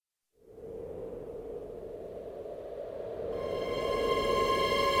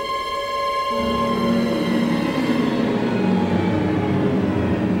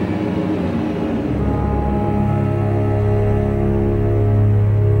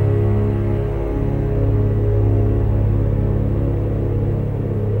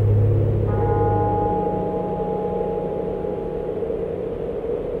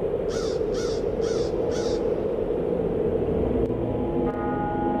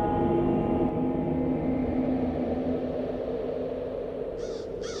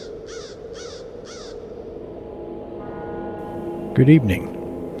Good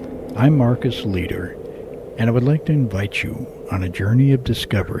evening. I'm Marcus Leader, and I would like to invite you on a journey of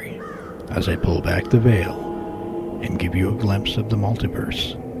discovery as I pull back the veil and give you a glimpse of the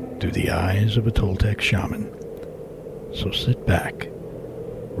multiverse through the eyes of a Toltec shaman. So sit back,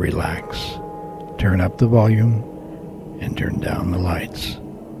 relax, turn up the volume, and turn down the lights.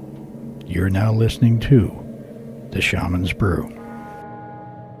 You're now listening to The Shaman's Brew.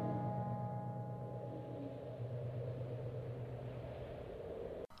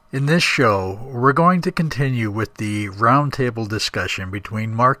 In this show, we're going to continue with the roundtable discussion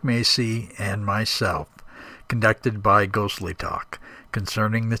between Mark Macy and myself, conducted by Ghostly Talk,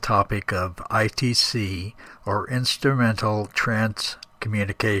 concerning the topic of ITC, or Instrumental Trance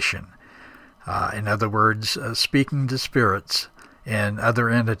Communication. In other words, speaking to spirits and other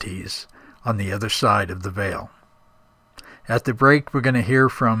entities on the other side of the veil. At the break, we're going to hear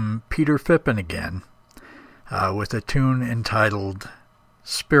from Peter Phippen again, with a tune entitled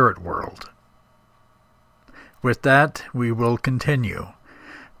Spirit World. With that, we will continue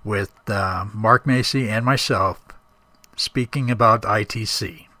with Mark Macy and myself speaking about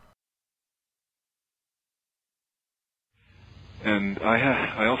ITC. And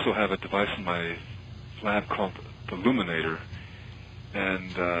I also have a device in my lab called the Luminator,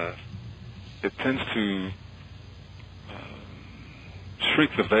 and it tends to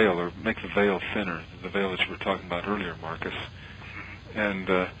shrink the veil or make the veil thinner, the veil that you were talking about earlier, Marcus. And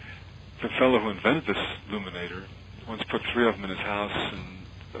the fellow who invented this Luminator once put 3 of them in his house,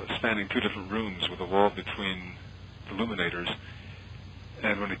 and spanning 2 different rooms with a wall between the luminators.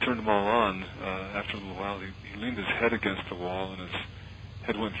 And when he turned them all on, after a little while, he leaned his head against the wall, and his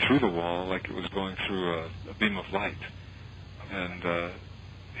head went through the wall like it was going through a beam of light. And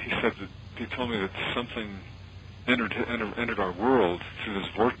he said that he told me that something entered our world through this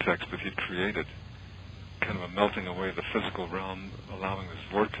vortex that he'd created. Kind of a melting away of the physical realm, allowing this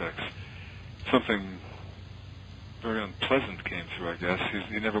vortex. Something very unpleasant came through, I guess.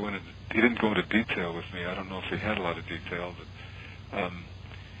 He didn't go into detail with me. I don't know if he had a lot of detail, but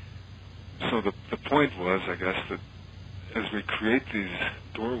so the point was, I guess, that as we create these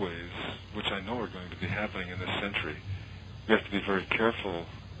doorways, which I know are going to be happening in this century, we have to be very careful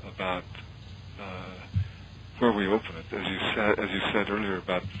about where we open it. As you said earlier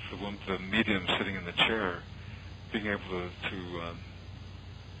about the medium sitting in the chair, being able to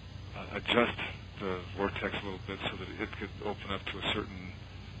adjust the vortex a little bit so that it could open up to a certain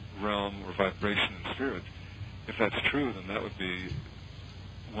realm or vibration in spirit. If that's true, then that would be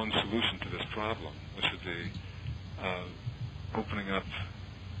one solution to this problem, which would be opening up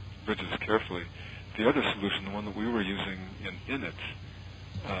bridges carefully. The other solution, the one that we were using in it,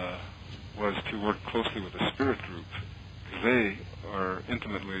 was to work closely with a spirit group, because they are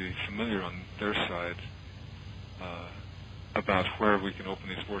intimately familiar on their side about where we can open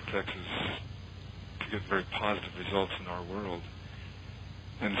these vortexes to get very positive results in our world.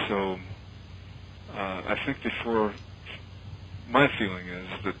 And so I think my feeling is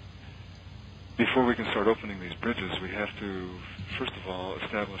that before we can start opening these bridges, we have to, first of all,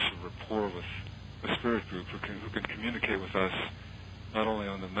 establish a rapport with a spirit group who can communicate with us not only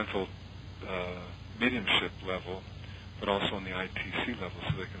on the mental mediumship level, but also on the ITC level,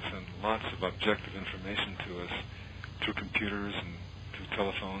 so they can send lots of objective information to us through computers and through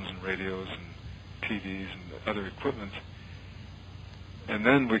telephones and radios and TVs and other equipment. And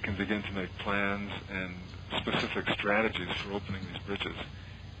then we can begin to make plans and specific strategies for opening these bridges.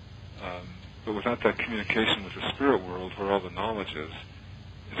 But without that communication with the spirit world, where all the knowledge is,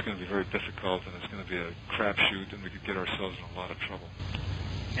 it's going to be very difficult, and it's going to be a crapshoot, and we could get ourselves in a lot of trouble.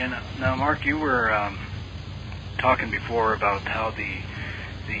 And now, Mark, you were talking before about how the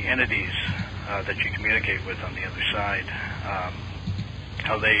entities that you communicate with on the other side,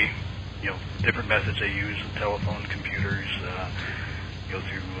 how they, different methods they use, telephone, computers,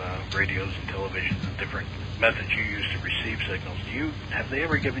 through radios and televisions, and different methods you use to receive signals. Have they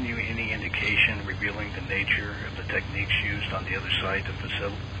ever given you any indication revealing the nature of the techniques used on the other side to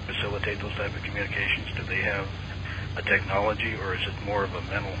facilitate those type of communications? Do they have a technology, or is it more of a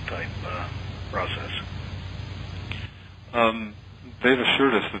mental type process? They've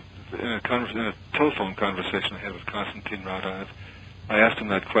assured us that in a telephone conversation I had with Konstantin Radaev, I asked him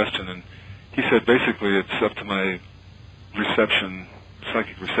that question, and he said basically it's up to my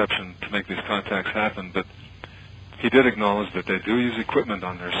psychic reception to make these contacts happen, but he did acknowledge that they do use equipment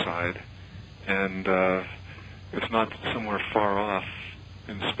on their side, and it's not somewhere far off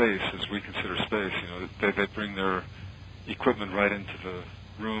in space as we consider space. They bring their equipment right into the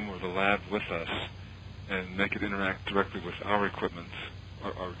room or the lab with us and make it interact directly with our equipment,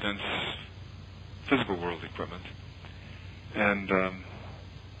 our dense physical world equipment. And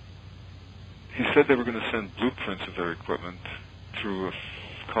he said they were going to send blueprints of their equipment through a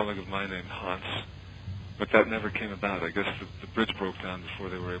colleague of mine named Hans, but that never came about. I guess the bridge broke down before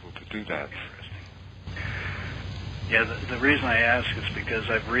they were able to do that. Yeah, the reason I ask is because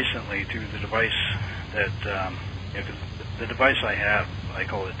I've recently, through the device that, the device I have, I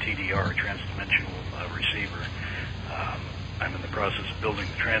call it TDR, Trans-Dimensional Receiver. I'm in the process of building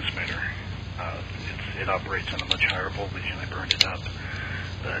the transmitter. It operates on a much higher voltage, and I burned it up.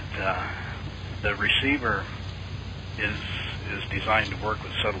 But the receiver is designed to work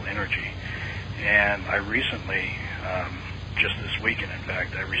with subtle energy. And I recently, just this weekend, in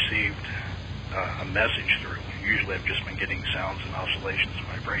fact, I received a message through. Usually I've just been getting sounds and oscillations and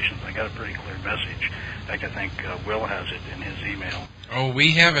vibrations. I got a pretty clear message. In fact, I think Will has it in his email. Oh,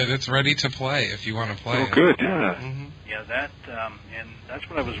 we have it. It's ready to play if you want to play it. Oh, good, yeah. Mm-hmm. Yeah, and that's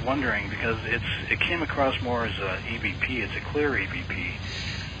what I was wondering, because it came across more as a EVP. It's a clear EVP,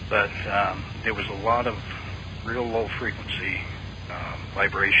 but there was a lot of real low frequency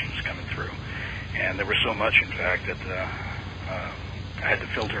vibrations coming through, and there was so much, in fact, that I had to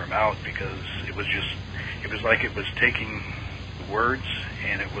filter them out, because it was like it was taking the words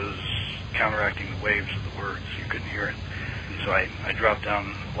and it was counteracting the waves of the words. You couldn't hear it. So I dropped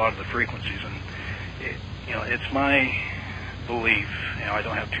down a lot of the frequencies, and it's my belief, I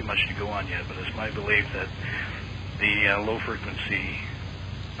don't have too much to go on yet, but it's my belief that the low frequency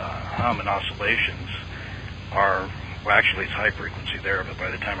hum and oscillations are, well, actually it's high frequency there, but by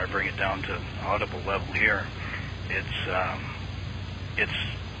the time I bring it down to audible level here, it's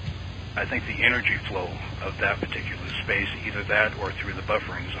I think the energy flow of that particular space, either that or through the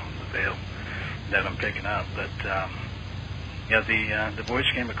buffering zone, the veil, that I'm picking up. But the voice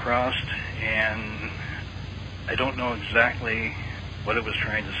came across, and I don't know exactly what it was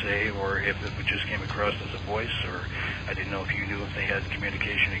trying to say, or if it just came across as a voice, or I didn't know if you knew if they had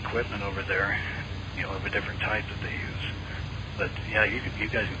communication equipment over there, of a different type that they use. But yeah, you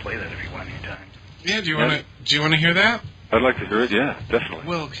guys can play that if you want anytime. Yeah, do you want to hear that? I'd like to hear it, yeah, definitely.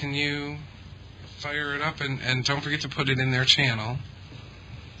 Will, can you fire it up, and don't forget to put it in their channel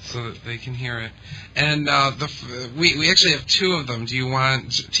so that they can hear it. And we actually have two of them. Do you want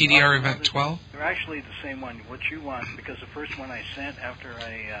TDR Event 12? They're actually the same one. What you want, because the first one I sent, after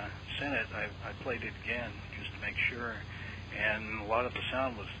I sent it, I played it again just to make sure, and a lot of the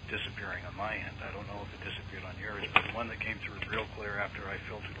sound was disappearing on my end. I don't know if it disappeared on yours, but the one that came through real clear after I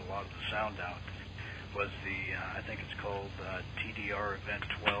filtered a lot of the sound out was the, I think it's called TDR Event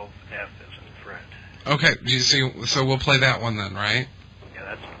 12F as in Fred. Okay, so we'll play that one then, right?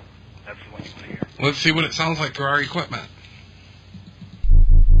 Yeah, that's the one you want to hear. Let's see what it sounds like through our equipment.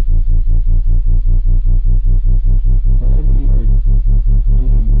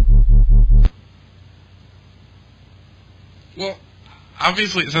 Well,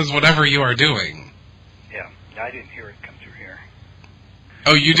 obviously it says whatever you are doing. Yeah, I didn't hear it come through here.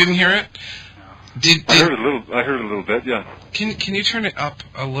 Oh, you didn't hear it? I heard a little bit, yeah. Can you turn it up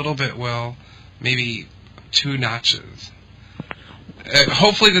a little bit, Will? Maybe 2 notches.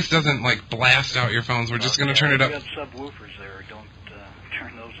 Hopefully this doesn't blast out your phones. We're just going to turn it up. If you have subwoofers there, don't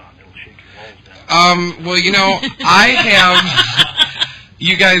turn those on. It'll shake your walls down. Well, I have.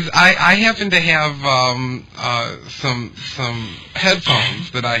 You guys, I happen to have some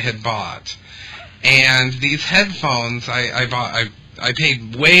headphones that I had bought, and these headphones I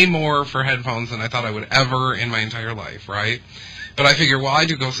paid way more for headphones than I thought I would ever in my entire life, right? But I figured, well, I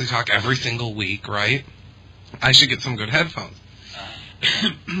do Ghostly Talk every single week, right? I should get some good headphones.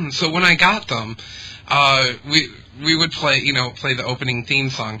 So when I got them, we would play the opening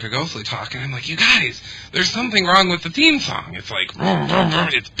theme song to Ghostly Talk, and I'm like, you guys, there's something wrong with the theme song. It's like,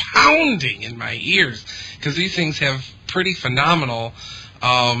 it's pounding in my ears, because these things have pretty phenomenal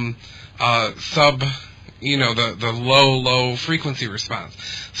the low frequency response.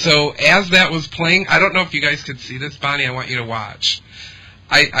 So as that was playing, I don't know if you guys could see this, Bonnie, I want you to watch.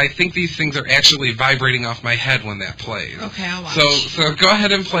 I think these things are actually vibrating off my head when that plays. Okay, I'll watch. So go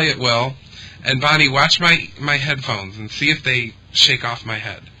ahead and play it, Will. And Bonnie, watch my headphones and see if they shake off my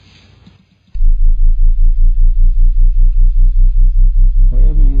head.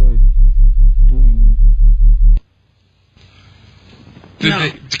 Whatever you are doing.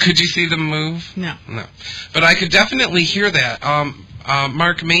 Could you see them move? No. No. But I could definitely hear that.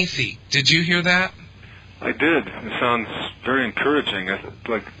 Mark Macy, did you hear that? I did. It sounds very encouraging.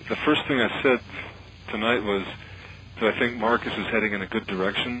 The first thing I said tonight was that I think Marcus is heading in a good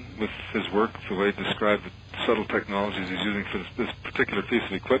direction with his work, the way he described the subtle technologies he's using for this particular piece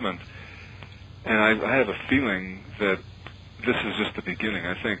of equipment. And I have a feeling that this is just the beginning.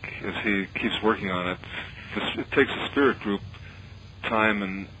 I think as he keeps working on it, it takes a spirit group time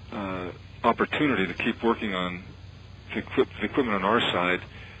and opportunity to keep working on the equipment on our side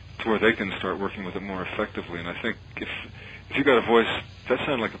to where they can start working with it more effectively. And I think if you got a voice, that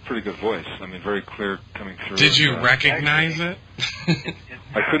sounded like a pretty good voice. I mean, very clear coming through. Did you recognize it?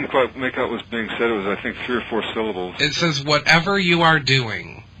 I couldn't quite make out what was being said. It was, I think, 3 or 4 syllables. It says, whatever you are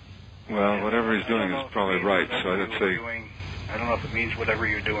doing. Well, whatever he's doing is probably right, so I'd say... I don't know if it means whatever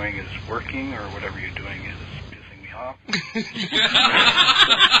you're doing is working or whatever you're doing is pissing me off.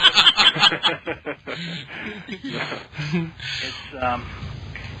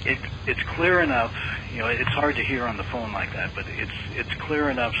 It's clear enough, you know, it's hard to hear on the phone like that, but it's clear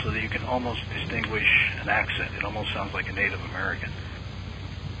enough so that you can almost distinguish an accent. It almost sounds like a Native American.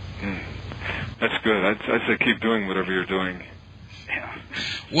 That's good. I'd say keep doing whatever you're doing. Yeah.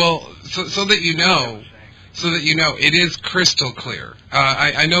 Well, so that you know, it is crystal clear.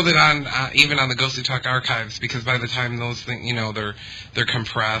 I know that on even on the Ghostly Talk archives, because by the time those things, you know, they're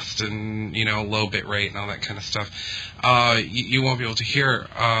compressed and, you know, low bit rate and all that kind of stuff, you won't be able to hear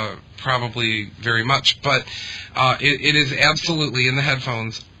probably very much. But it is absolutely in the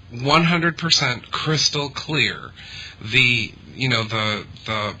headphones 100% crystal clear. The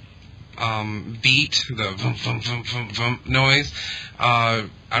beat, the vum, vum, vum, vum, vum noise. I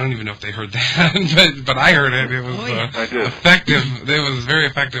don't even know if they heard that, but I heard it. It was effective. It was very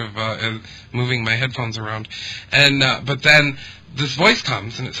effective in moving my headphones around. And but then this voice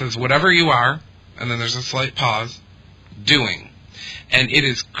comes and it says, "Whatever you are," and then there's a slight pause. Doing, and it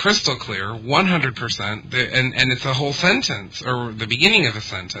is crystal clear, 100%. And it's a whole sentence or the beginning of a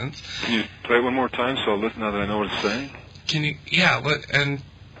sentence. Can you play it one more time so I'll listen now that I know what it's saying? Can you? Yeah.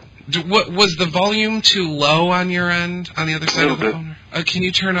 What was the volume too low on your end, on the other side of the phone? Can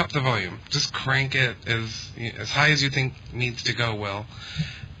you turn up the volume? Just crank it as high as you think needs to go, Will.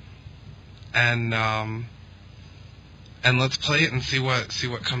 And let's play it and see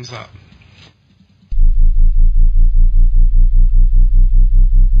what comes up.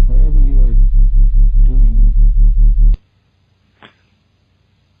 Whatever you are doing.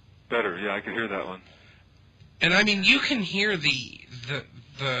 Better, yeah, I can hear that one. And I mean, you can hear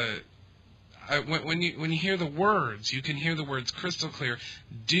when you hear the words, you can hear the words crystal clear.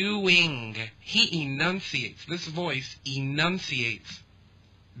 Doing. He enunciates. This voice enunciates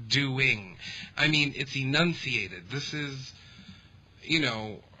doing. I mean, it's enunciated. This is, you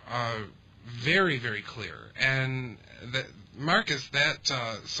know, very, very clear. And that, Marcus, that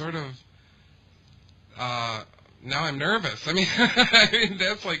sort of, now I'm nervous. I mean,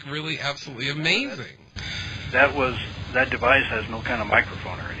 that's like really absolutely amazing. That device has no kind of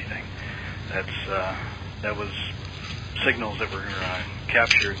microphone or anything. That was signals that were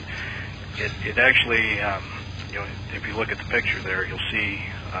captured. It actually, you know, if you look at the picture there, you'll see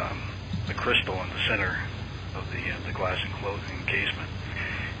the crystal in the center of the glass encasement,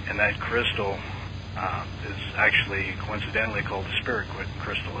 and that crystal is actually coincidentally called the spirit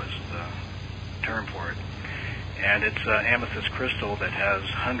crystal, is the term for it. And it's amethyst crystal that has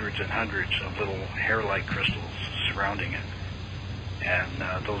hundreds and hundreds of little hair-like crystals surrounding it.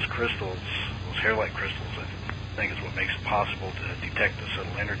 And those crystals, those hair-like crystals, I think is what makes it possible to detect the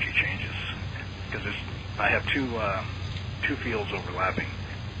subtle energy changes. Because I have two fields overlapping.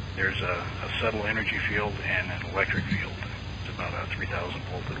 There's a subtle energy field and an electric field. It's about a 3,000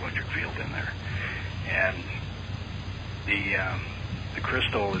 volt electric field in there. And the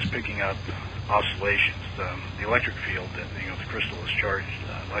crystal is picking up oscillations. The electric field, you know, the crystal is charged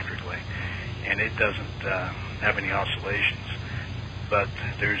electrically, and it doesn't have any oscillations. But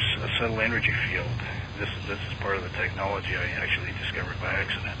there's a subtle energy field. This is part of the technology I actually discovered by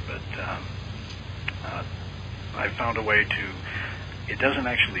accident. But I found a way to. It doesn't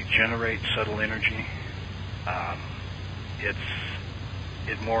actually generate subtle energy.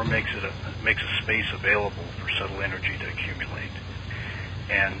 It more makes a space available for subtle energy to accumulate.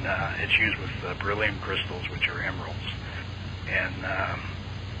 And it's used with beryllium crystals, which are emeralds, and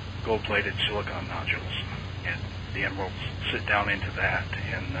gold-plated silicon nodules. And the emeralds sit down into that,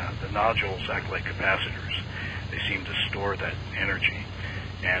 and the nodules act like capacitors. They seem to store that energy,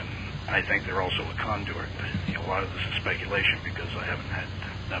 and I think they're also a conduit. You know, a lot of this is speculation because I haven't had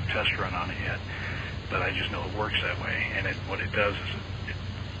enough test run on it yet, but I just know it works that way. And what it does is it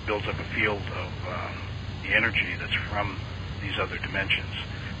builds up a field of the energy that's from these other dimensions,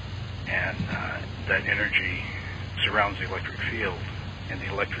 and that energy surrounds the electric field, and the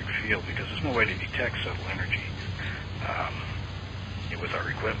electric field, because there's no way to detect subtle energy with our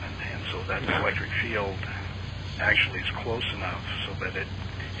equipment, and so that electric field actually is close enough so that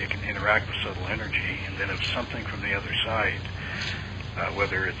it can interact with subtle energy, and then if something from the other side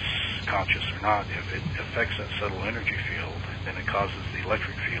whether it's conscious or not, if it affects that subtle energy field, then it causes the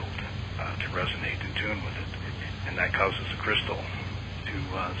electric field to resonate in tune with it, and that causes the crystal to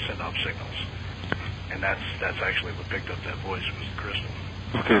send off signals. And that's actually what picked up that voice, was the crystal.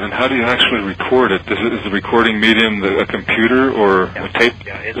 Okay, then how do you actually record it? Is the recording medium a computer or a tape?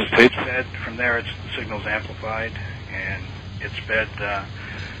 Yeah, it's fed from there. The signal's amplified, and it's fed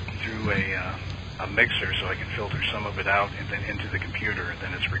through a mixer, so I can filter some of it out and then into the computer, and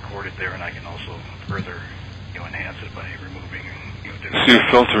then it's recorded there, and I can also further enhance it by removing. So you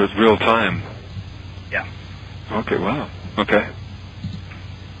filter it real time? Yeah. Okay. Wow. Okay.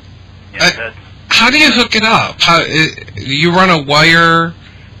 Yeah. How do you hook it up? You run a wire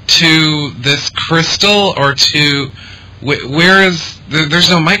to this crystal, or to where is there's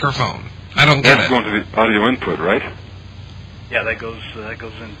no microphone? I don't get it. That's going to the audio input, right? Yeah, that goes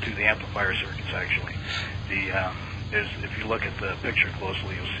into the amplifier circuits. Actually, if you look at the picture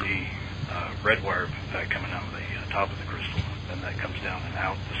closely, you'll see red wire coming out of the top of the crystal, and that comes down and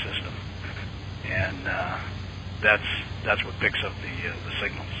out the system, and that's what picks up the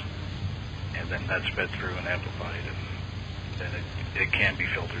signals. And then that's fed through and amplified, and then it can be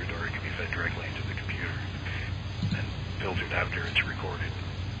filtered, or it can be fed directly into the computer and filtered after it's recorded.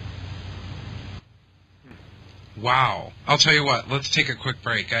 Wow. I'll tell you what, let's take a quick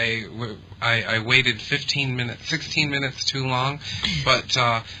break. I waited 15 minutes, 16 minutes too long, but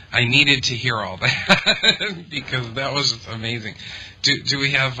I needed to hear all that because that was just amazing. Do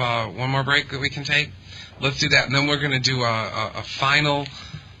we have one more break that we can take? Let's do that, and then we're going to do a final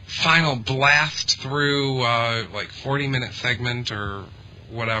blast through like 40-minute segment or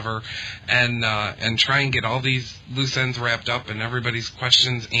whatever, and try and get all these loose ends wrapped up and everybody's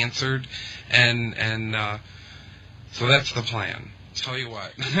questions answered, and so that's the plan. Tell you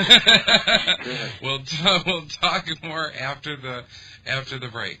what, we'll talk more after the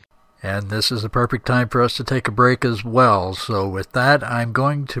break. And this is the perfect time for us to take a break as well. So with that, I'm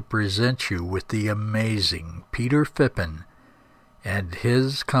going to present you with the amazing Peter Phippen and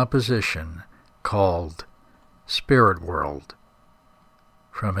his composition called Spirit World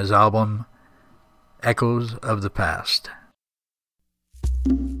from his album Echoes of the Past.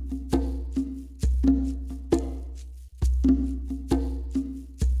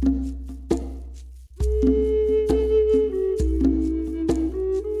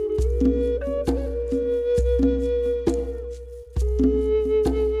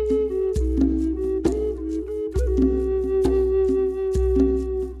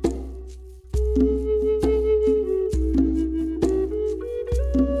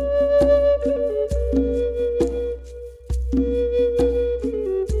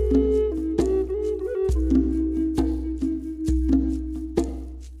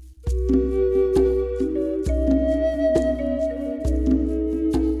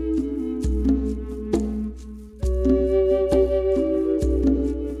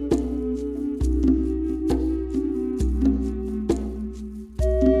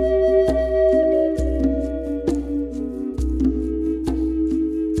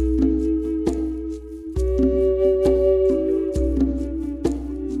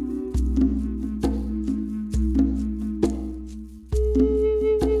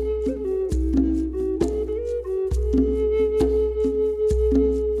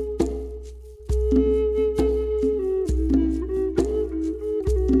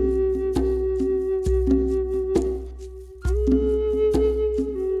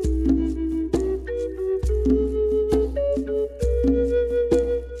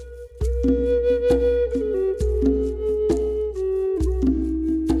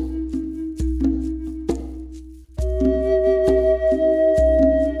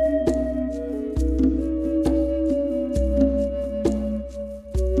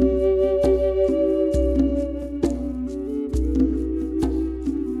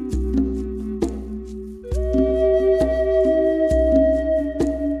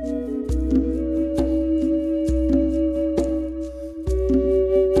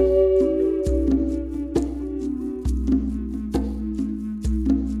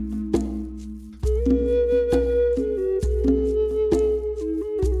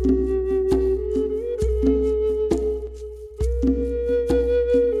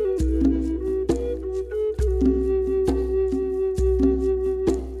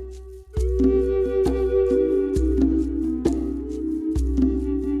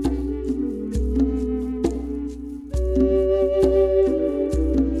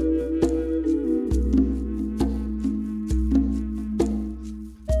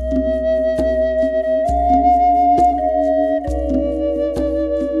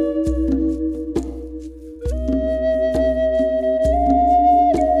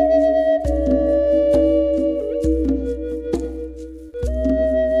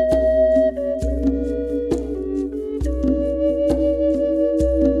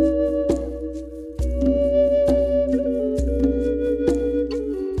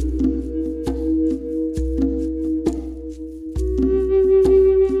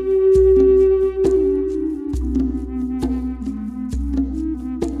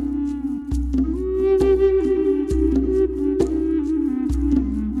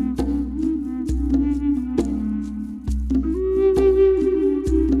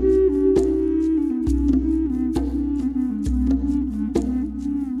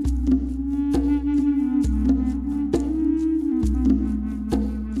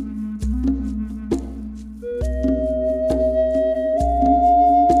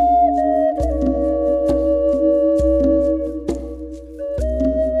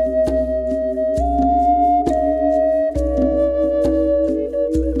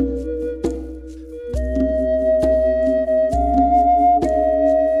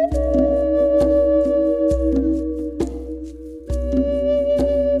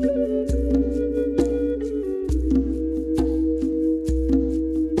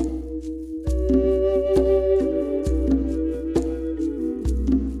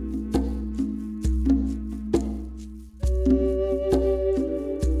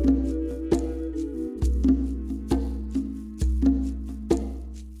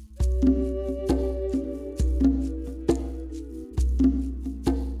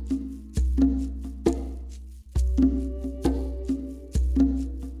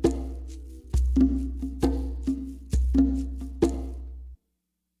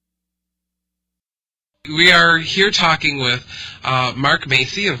 We are here talking with Mark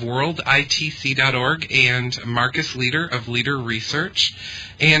Macy of worlditc.org and Marcus Leader of Leader Research.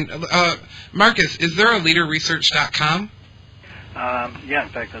 And Marcus, is there a leaderresearch.com? Yeah, in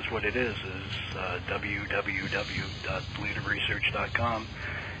fact, that's what it is www.leaderresearch.com.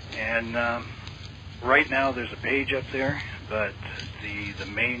 And right now there's a page up there, but the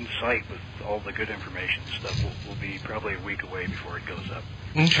main site with all the good information and stuff will be probably a week away before it goes up.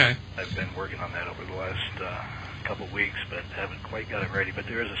 Okay. I've been working on that over the last couple of weeks, but haven't quite got it ready. But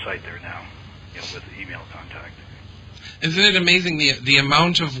there is a site there now, with email contact. Isn't it amazing the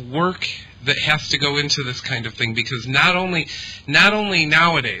amount of work that has to go into this kind of thing? Because not only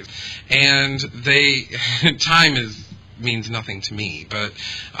nowadays, and time means nothing to me, but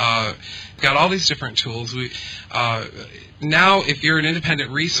got all these different tools. We now, if you're an independent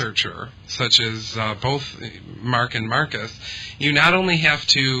researcher, such as both Mark and Marcus, you not only have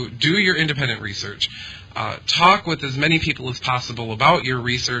to do your independent research, talk with as many people as possible about your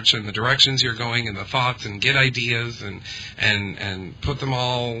research and the directions you're going and the thoughts, and get ideas and put them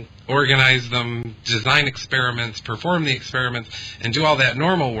all, organize them, design experiments, perform the experiments, and do all that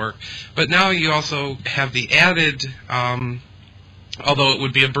normal work. But now you also have the added, although it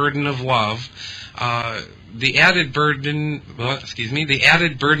would be a burden of love, the added burden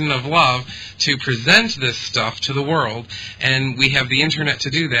of love to present this stuff to the world, and we have the internet to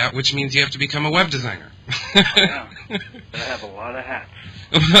do that, which means you have to become a web designer. Yeah, I have a lot of hats.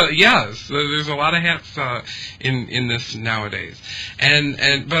 Yes, there's a lot of hats in this nowadays,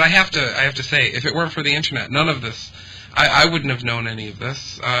 but I have to say, if it weren't for the internet, none of this. I wouldn't have known any of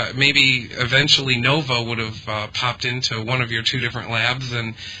this. Maybe eventually Nova would have popped into one of your two different labs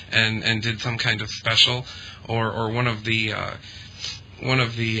and did some kind of special, or one of the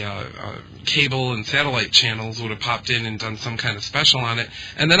cable and satellite channels would have popped in and done some kind of special on it,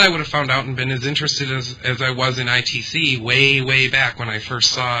 and then I would have found out and been as interested as I was in ITC way back when I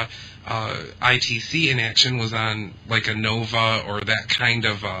first saw ITC in action. Was on like a Nova or that kind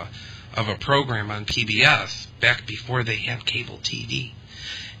of a program on PBS back before they had cable TV.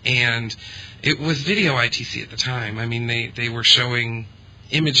 And it was video ITC at the time. I mean, they were showing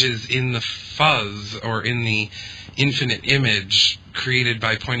images in the fuzz, or in the infinite image created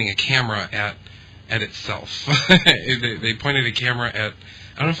by pointing a camera at itself. They pointed a camera at,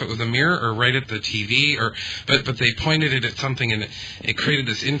 I don't know if it was a mirror or right at the TV, but they pointed it at something, and it created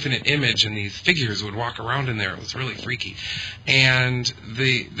this infinite image, and these figures would walk around in there. It was really freaky. And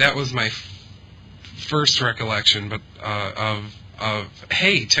that was my first recollection, but of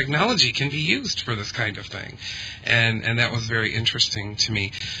hey, technology can be used for this kind of thing, and that was very interesting to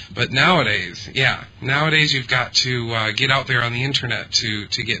me. But nowadays you've got to get out there on the internet to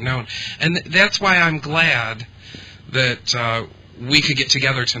get known, and that's why I'm glad that we could get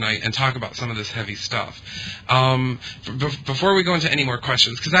together tonight and talk about some of this heavy stuff. Before we go into any more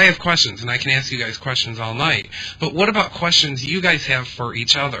questions, because I have questions and I can ask you guys questions all night, but what about questions you guys have for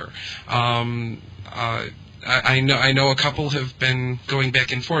each other? I know a couple have been going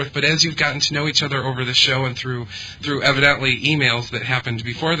back and forth, but as you've gotten to know each other over the show and through evidently emails that happened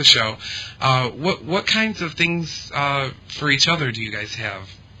before the show, what kinds of things for each other do you guys have?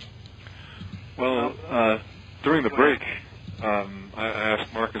 Well, during the break, I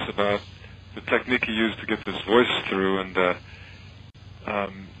asked Marcus about the technique he used to get this voice through, and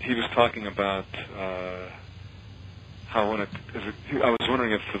he was talking about how I was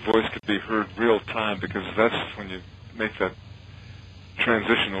wondering if the voice could be heard real time, because that's when you make that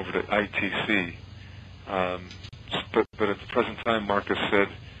transition over to ITC. But at the present time, Marcus said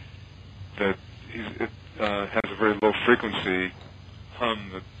that it has a very low frequency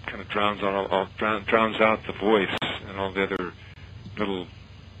hum that kind of drowns out the voice and all the other little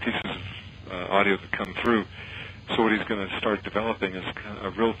pieces of audio that come through. So what he's going to start developing is kind of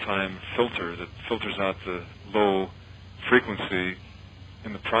a real-time filter that filters out the low frequency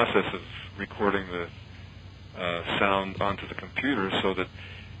in the process of recording the sound onto the computer, so that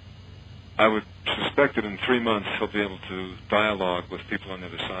I would suspect that in 3 months he'll be able to dialogue with people on the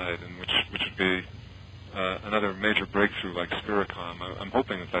other side, and which would be another major breakthrough like Spiricom. I'm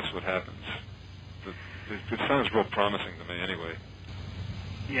hoping that that's what happens. It sounds real promising to me anyway.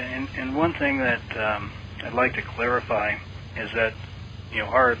 Yeah, and one thing that I'd like to clarify is that,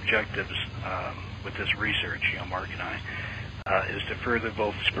 our objectives with this research, Mark and I, is to further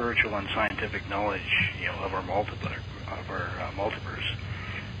both spiritual and scientific knowledge, of our multiverse.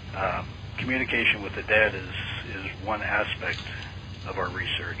 Communication with the dead is one aspect of our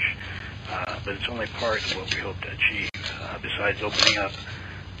research, but it's only part of what we hope to achieve. Besides opening up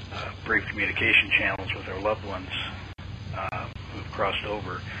brief communication channels with our loved ones who've crossed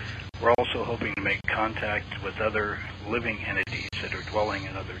over, We're also hoping to make contact with other living entities that are dwelling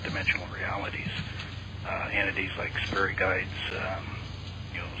in other dimensional realities. Entities like spirit guides,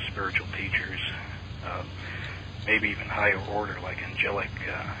 spiritual teachers, maybe even higher order like angelic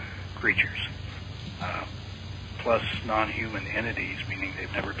creatures. Plus non-human entities, meaning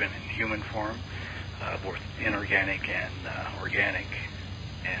they've never been in human form, both inorganic and organic,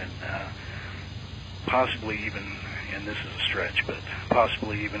 and possibly even, and this is a stretch, but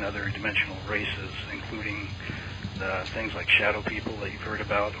possibly even other dimensional races, including things like shadow people that you've heard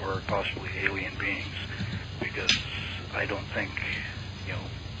about, or possibly alien beings, because I don't think,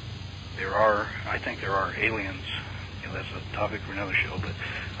 I think there are aliens. That's a topic for another show, but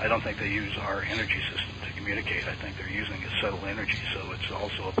I don't think they use our energy system to communicate. I think they're using a subtle energy, so it's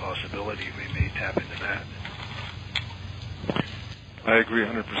also a possibility we may tap into that. I agree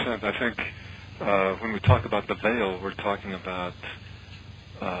 100%. I think when we talk about the veil, we're talking about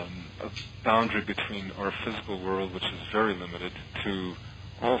a boundary between our physical world, which is very limited, to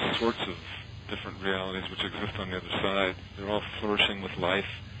all sorts of different realities which exist on the other side. They're all flourishing with life.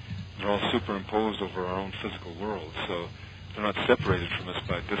 They're all superimposed over our own physical world, so they're not separated from us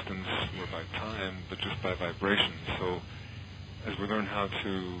by distance or by time, but just by vibration. So as we learn how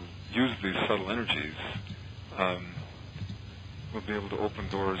to use these subtle energies, we'll be able to open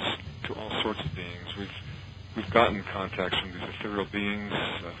doors to all sorts of beings. We've gotten contacts from these ethereal beings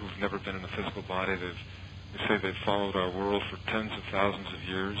who've never been in a physical body. They say they've followed our world for tens of thousands of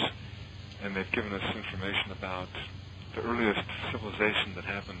years, and they've given us information about the earliest civilization that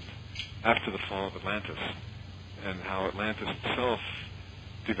happened after the fall of Atlantis, and how Atlantis itself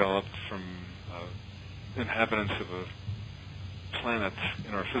developed from inhabitants of a planet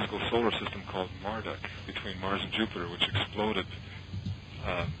in our physical solar system called Marduk, between Mars and Jupiter, which exploded.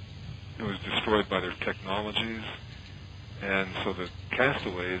 It was destroyed by their technologies, and so the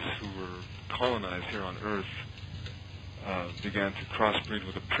castaways who were colonized here on Earth began to crossbreed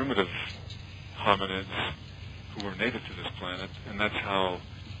with the primitive hominids who were native to this planet, and that's how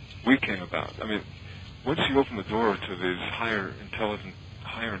we came about. I mean, once you open the door to these higher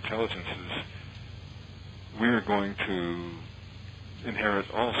intelligences, we are going to inherit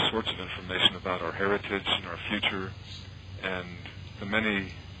all sorts of information about our heritage and our future, and the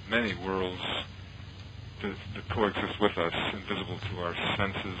many, many worlds that coexist with us, invisible to our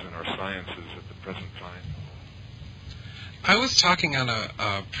senses and our sciences at the present time. I was talking on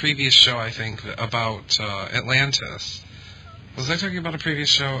a previous show, I think, about Atlantis. Was I talking about a previous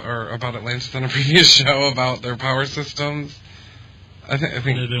show, or about Atlantis on a previous show about their power systems? I think.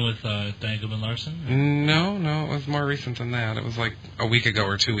 Would it have been with Dangum and Larson? No, it was more recent than that. It was like a week ago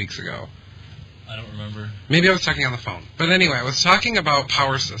or 2 weeks ago. I don't remember. Maybe I was talking on the phone. But anyway, I was talking about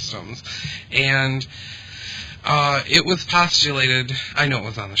power systems, and it was postulated. I know it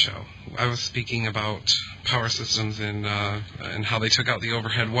was on the show. I was speaking about power systems and how they took out the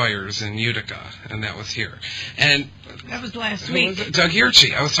overhead wires in Utica, and that was here. And that was last week. Doug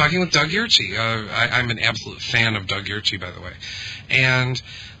Yerchi. I was talking with Doug Yerchi. I'm an absolute fan of Doug Yerchi, by the way. And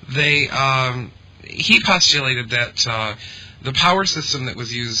he postulated that the power system that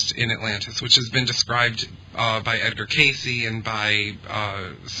was used in Atlantis, which has been described by Edgar Cayce and by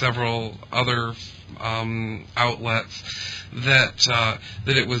several other outlets, that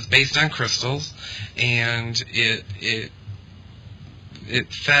it was based on crystals, and it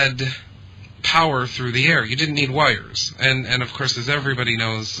fed power through the air. You didn't need wires, and of course, as everybody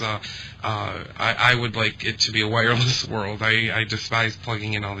knows, I would like it to be a wireless world. I despise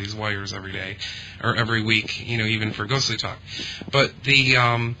plugging in all these wires every day or every week, even for Ghostly Talk. But the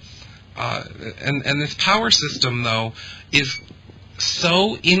and this power system, though, is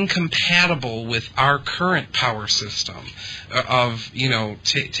so incompatible with our current power system of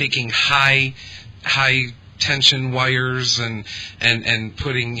taking high tension wires and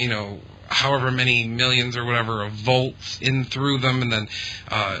putting however many millions or whatever of volts in through them, and then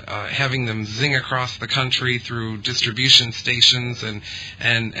having them zing across the country through distribution stations, and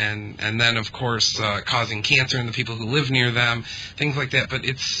then of course causing cancer in the people who live near them, things like that. But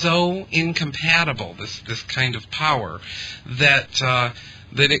it's so incompatible, this kind of power, that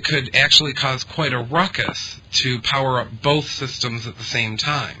it could actually cause quite a ruckus to power up both systems at the same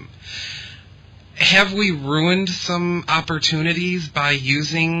time. Have we ruined some opportunities by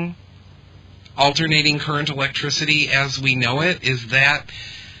using alternating current electricity as we know it? Is that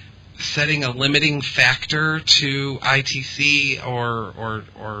setting a limiting factor to ITC or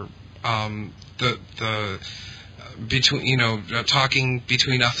the between talking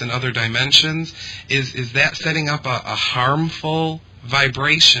between us and other dimensions? Is that setting up a harmful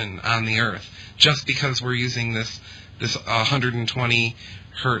vibration on the Earth just because we're using this this 120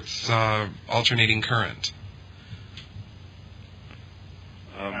 hertz alternating current?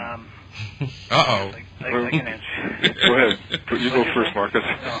 Uh-oh. I can answer. Go ahead. You go first, Marcus.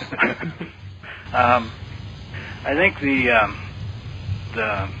 I think the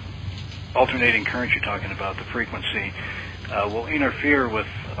alternating current you're talking about, the frequency, will interfere with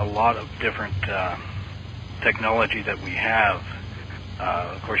a lot of different technology that we have.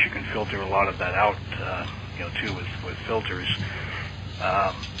 Of course, you can filter a lot of that out, too, with filters.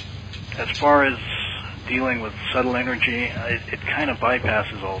 As far as dealing with subtle energy, it kind of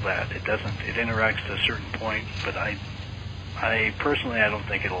bypasses all that. It doesn't. It interacts to a certain point, but I personally, I don't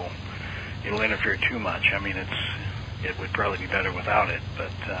think it'll interfere too much. I mean, it would probably be better without it,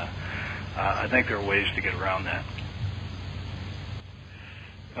 but I think there are ways to get around that.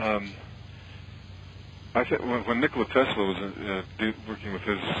 I think when Nikola Tesla was working with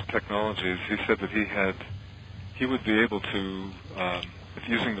his technologies, he said that he would be able to, if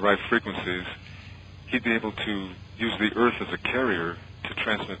using the right frequencies, he'd be able to use the Earth as a carrier to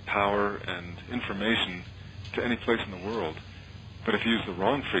transmit power and information to any place in the world. But if you use the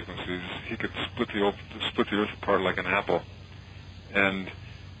wrong frequencies, he could split the Earth apart like an apple. And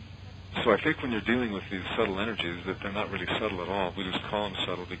so I think when you're dealing with these subtle energies, that they're not really subtle at all. We just call them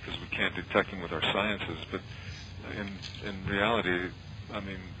subtle because we can't detect them with our sciences. But in reality, I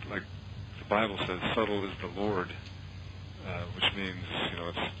mean, like the Bible says, subtle is the Lord, which means,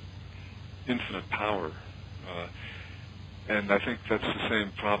 it's infinite power. And I think that's the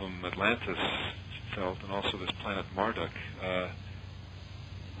same problem Atlantis felt, and also this planet Marduk.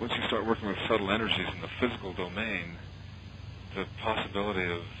 Once you start working with subtle energies in the physical domain, the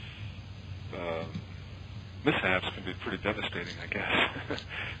possibility of mishaps can be pretty devastating, I guess.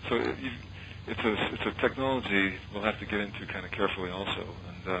 So it's a technology we'll have to get into kind of carefully also.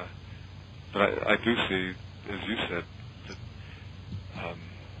 And but I do see, as you said, that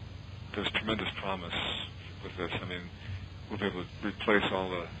there's tremendous promise with this. I mean, we'll be able to replace all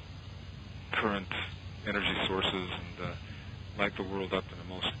the current energy sources and light the world up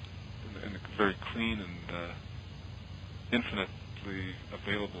in a very clean and infinitely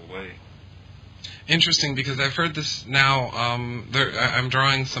available way. Interesting, because I've heard this now. I'm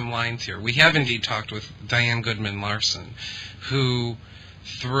drawing some lines here. We have indeed talked with Diane Goodman Larson, who,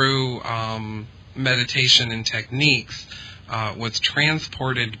 through meditation and techniques, was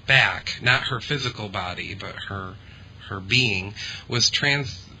transported back, not her physical body, but her being, was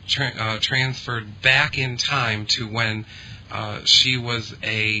transferred back in time to when she was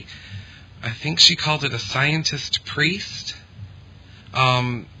I think she called it a scientist priest,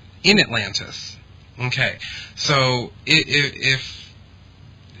 in Atlantis. Okay, so if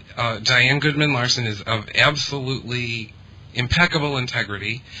Diane Goodman Larson is of absolutely impeccable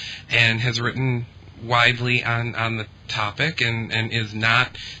integrity and has written widely on the topic and does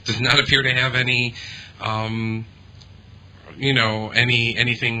not appear to have any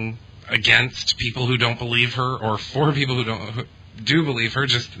anything against people who don't believe her or for people who do believe her,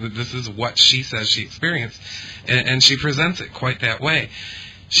 just this is what she says she experienced, and she presents it quite that way.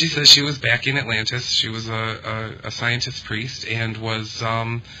 She says she was back in Atlantis. She was a scientist priest and was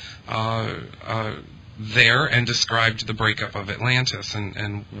there and described the breakup of Atlantis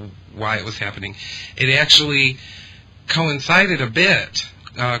and why it was happening. It actually coincided a bit,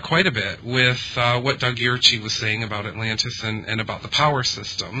 quite a bit, with what Doug Yerchi was saying about Atlantis and about the power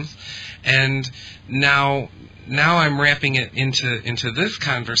systems. And now I'm wrapping it into this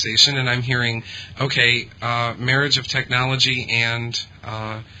conversation, and I'm hearing, okay, marriage of technology and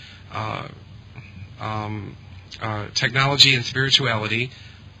technology and spirituality,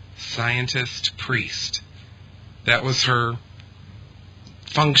 scientist priest. That was her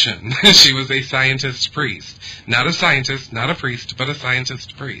function. She was a scientist priest. Not a scientist, not a priest, but a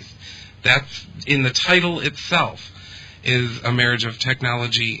scientist priest. That's in the title itself, is a marriage of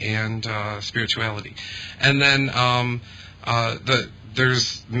technology and spirituality. And then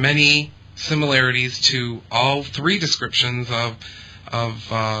there's many similarities to all three descriptions of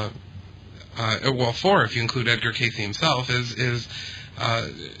four if you include Edgar Cayce himself, is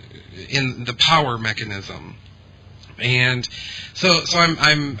in the power mechanism. And so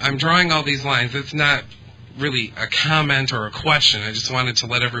I'm drawing all these lines. It's not really a comment or a question. I just wanted to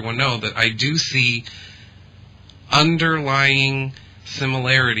let everyone know that I do see underlying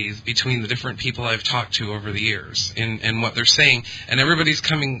similarities between the different people I've talked to over the years in what they're saying, and everybody's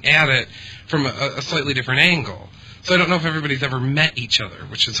coming at it from a slightly different angle. So I don't know if everybody's ever met each other,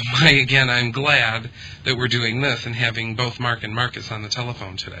 which is why, again, I'm glad that we're doing this and having both Mark and Marcus on the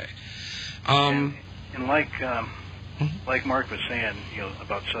telephone today. And like like Mark was saying,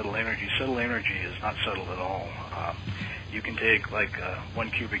 about subtle energy is not subtle at all. You can take like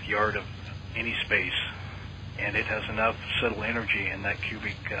 1 cubic yard of any space, and it has enough subtle energy in that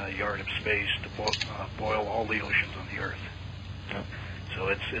cubic yard of space to boil all the oceans on the Earth. Yep. So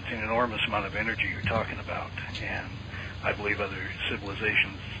it's an enormous amount of energy you're talking about, and I believe other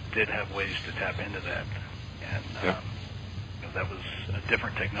civilizations did have ways to tap into that, and Yep. That was a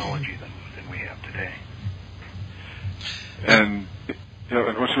different technology than we have today. And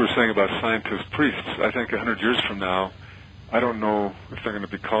and what you were saying about scientists, priests, I think 100 years from now, I don't know if they're going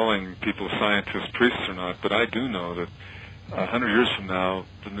to be calling people scientists priests or not, but I do know that 100 years from now,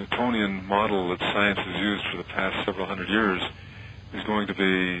 the Newtonian model that science has used for the past several hundred years is going to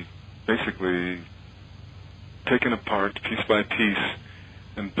be basically taken apart piece by piece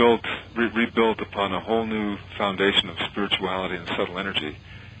and rebuilt upon a whole new foundation of spirituality and subtle energy.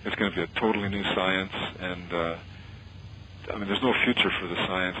 It's going to be a totally new science, and there's no future for the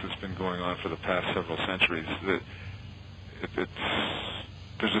science that's been going on for the past several centuries.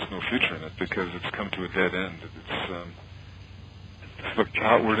 There's just no future in it because it's come to a dead end. It's looked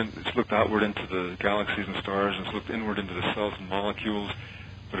outward into the galaxies and stars, and it's looked inward into the cells and molecules,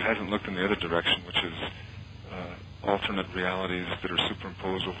 but it hasn't looked in the other direction, which is alternate realities that are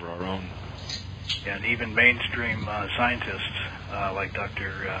superimposed over our own. And even mainstream scientists like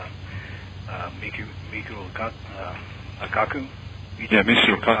Dr. Michio Kaku.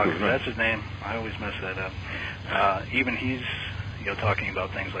 Michio Kaku, right. That's his name. I always mess that up. Even he's talking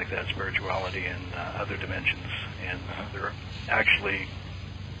about things like that, spirituality and other dimensions, and they're actually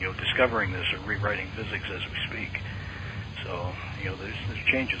discovering this or rewriting physics as we speak. So there's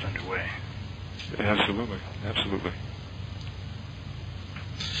changes underway. Absolutely.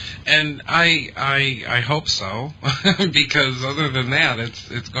 And I hope so, because other than that,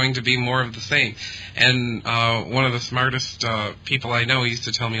 it's going to be more of the same. And one of the smartest people I know used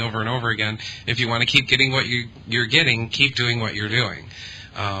to tell me over and over again, if you want to keep getting what you're getting, keep doing what you're doing.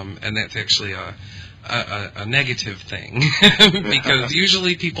 And that's actually a negative thing, because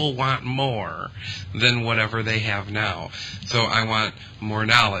usually people want more than whatever they have now. So I want more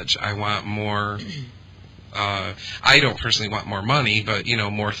knowledge. I want more... I don't personally want more money, but,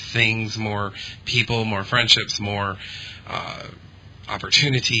 more things, more people, more friendships, more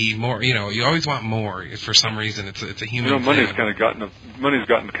opportunity, more, you always want more for some reason. It's a human thing. Money's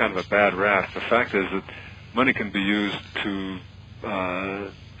gotten kind of a bad rap. The fact is that money can be used to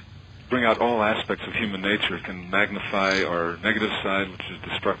bring out all aspects of human nature. It can magnify our negative side, which is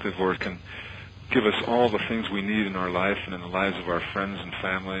destructive, or it can give us all the things we need in our life and in the lives of our friends and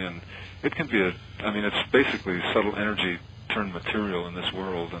family, and it can be it's basically subtle energy turned material in this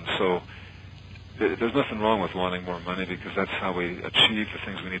world, and so there's nothing wrong with wanting more money because that's how we achieve the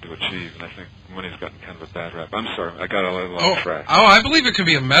things we need to achieve, and I think money's gotten kind of a bad rap. I'm sorry, I got a little off track. Oh, I believe it could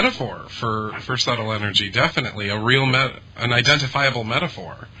be a metaphor for subtle energy, definitely, a real, an identifiable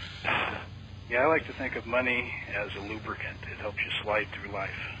metaphor. Yeah, I like to think of money as a lubricant. It helps you slide through life.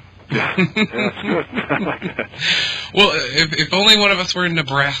 Yeah, that's good. I like that. Well, if only one of us were in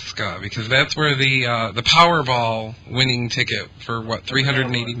Nebraska, because that's where the Powerball winning ticket for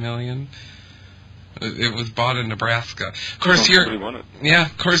 $380 million. It was bought in Nebraska. Of course, here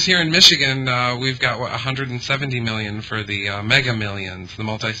in Michigan, we've got $170 million for the Mega Millions, the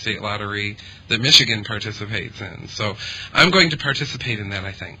multi-state lottery that Michigan participates in. So I'm going to participate in that,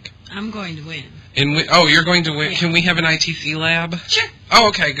 I think. I'm going to win. You're going to win. Yeah. Can we have an ITC lab? Sure. Oh,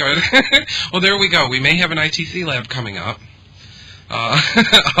 okay, good. Well, there we go. We may have an ITC lab coming up.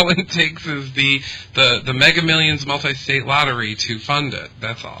 All it takes is the Mega Millions multi-state lottery to fund it.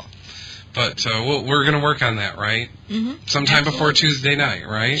 That's all. But we're going to work on that, right? Mm-hmm. Sometime Absolutely. Before Tuesday night,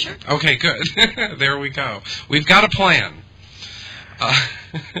 right? Sure. Okay, good. There we go. We've got a plan. I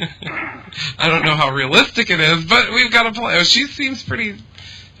don't know how realistic it is, but we've got a plan. She seems pretty...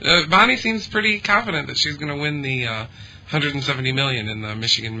 Bonnie seems pretty confident that she's going to win the $170 million in the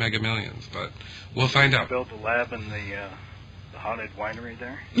Michigan Mega Millions, but we'll find out. Build a lab in the haunted winery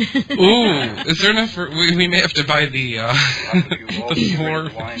there. Ooh, is there enough? We may have to buy the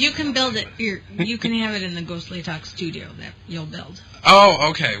floor. You can build it. You can have it in the Ghostly Talk studio that you'll build. Oh,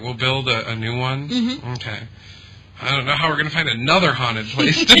 okay. We'll build a new one. Mm-hmm. Okay. I don't know how we're going to find another haunted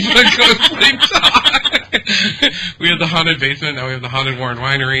place to put Ghostly Talk. We have the haunted basement, now we have the haunted Warren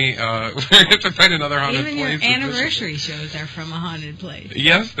Winery. We're going to have to find another haunted place. Even your anniversary shows are from a haunted place.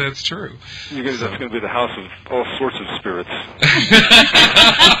 Yes, that's true. That's going to be the house of all sorts of spirits.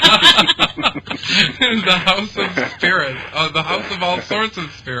 The house of spirits. The house of all sorts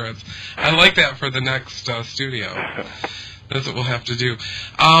of spirits. I like that for the next studio. That's what we'll have to do.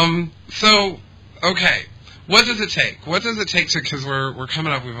 Okay. What does it take? What does it take to, because we're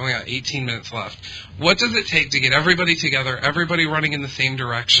coming up, we've only got 18 minutes left. What does it take to get everybody together, everybody running in the same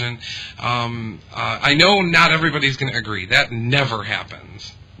direction? I know not everybody's going to agree. That never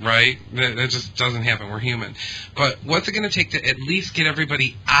happens, right? That just doesn't happen. We're human. But what's it going to take to at least get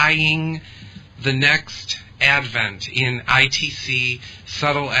everybody eyeing the next advent in ITC,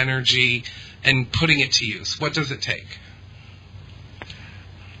 subtle energy, and putting it to use? What does it take?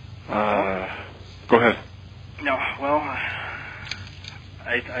 Go ahead. No, well,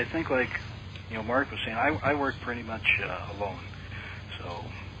 I think like, Mark was saying, I work pretty much alone, so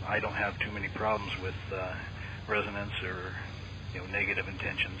I don't have too many problems with resonance or, negative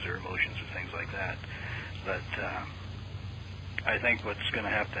intentions or emotions or things like that. But I think what's going to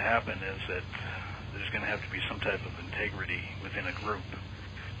have to happen is that there's going to have to be some type of integrity within a group,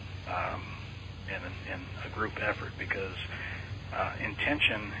 and a group effort, because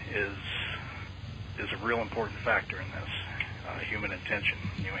intention is a real important factor in this. Human intention.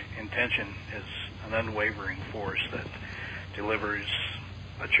 Intention is an unwavering force that delivers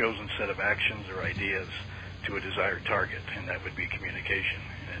a chosen set of actions or ideas to a desired target, and that would be communication.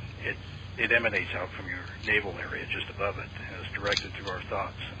 And it emanates out from your navel area, just above it, and is directed through our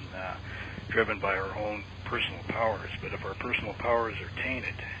thoughts and driven by our own personal powers. But if our personal powers are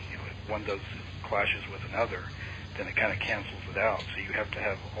tainted, if one clashes with another, then it kind of cancels it out. So you have to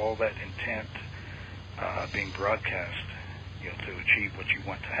have all that intent being broadcast, to achieve what you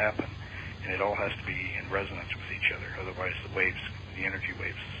want to happen, and it all has to be in resonance with each other. Otherwise, the energy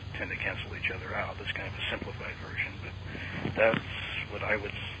waves tend to cancel each other out. That's kind of a simplified version, but that's what I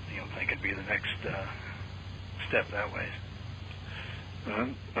would, think would be the next step that way.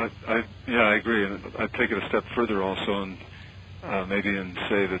 I agree, and I'd take it a step further also, and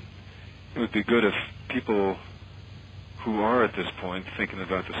say that it would be good if people who are at this point thinking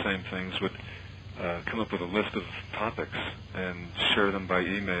about the same things would come up with a list of topics and share them by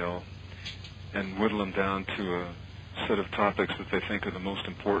email and whittle them down to a set of topics that they think are the most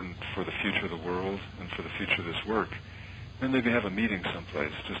important for the future of the world and for the future of this work. And maybe have a meeting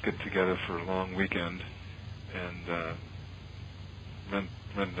someplace, just get together for a long weekend and rent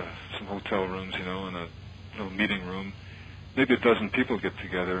some hotel rooms, in a little meeting room. Maybe a dozen people get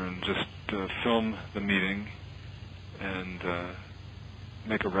together and just film the meeting and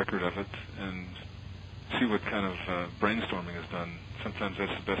make a record of it and see what kind of brainstorming is done. Sometimes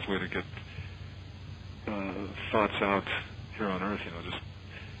that's the best way to get thoughts out here on Earth, just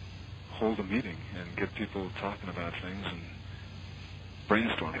hold a meeting and get people talking about things and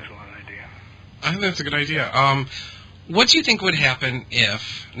brainstorming. Excellent idea. I think that's a good idea. What do you think would happen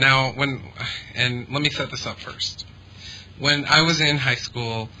if, and let me set this up first. When I was in high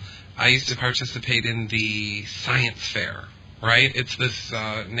school, I used to participate in the science fair, right? It's this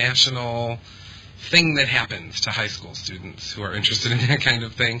national thing that happens to high school students who are interested in that kind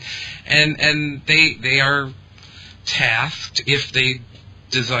of thing. And they are tasked, if they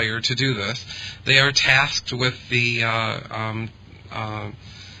desire to do this, they are tasked with the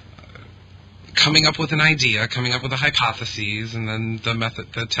coming up with an idea, coming up with a hypothesis, and then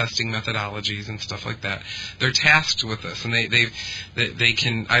the testing methodologies and stuff like that. They're tasked with this, and they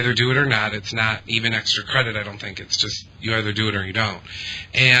can either do it or not. It's not even extra credit, I don't think. It's just you either do it or you don't.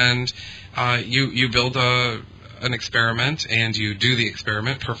 And you build an experiment, and you do the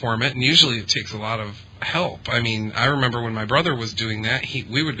experiment, perform it, and usually it takes a lot of help. I mean, I remember when my brother was doing that,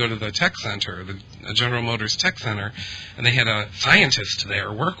 we would go to the tech center, the General Motors Tech Center, and they had a scientist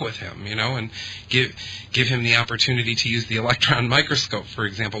there work with him, and give him the opportunity to use the electron microscope, for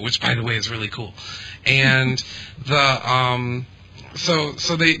example, which, by the way, is really cool. And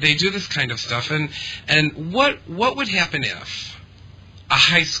so they do this kind of stuff, and what would happen if a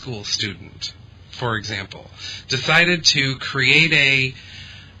high school student, for example, decided to create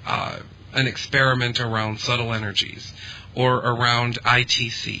an experiment around subtle energies, or around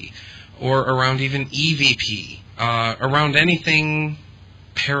ITC, or around even EVP, around anything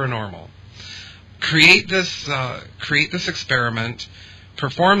paranormal. Create this experiment,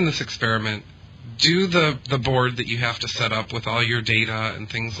 perform this experiment, do the board that you have to set up with all your data and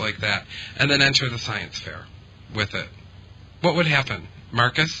things like that, and then enter the science fair with it. What would happen,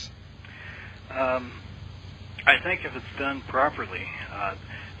 Marcus? I think if it's done properly,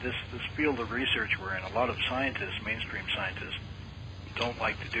 this field of research we're in, a lot of scientists, mainstream scientists, don't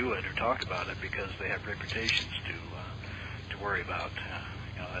like to do it or talk about it because they have reputations to worry about.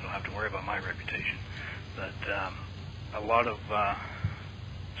 I don't have to worry about my reputation, but a lot of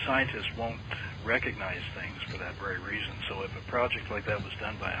scientists won't recognize things for that very reason. So if a project like that was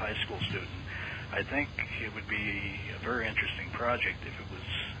done by a high school student, I think it would be a very interesting project if it was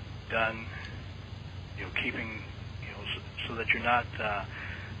done keeping, so that you're not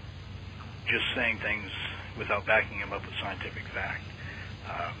just saying things without backing them up with scientific fact.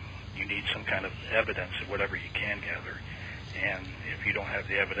 You need some kind of evidence of whatever you can gather, and if you don't have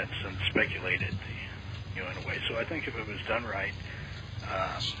the evidence, then speculate it, in a way. So I think if it was done right,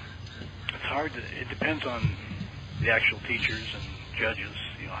 it's hard. It depends on the actual teachers and judges,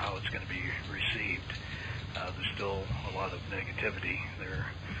 how it's going to be received. There's still a lot of negativity. There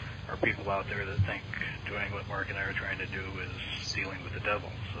are people out there that think doing what Mark and I are trying to do is dealing with the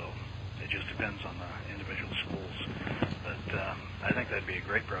devil. So it just depends on the individual schools. But I think that'd be a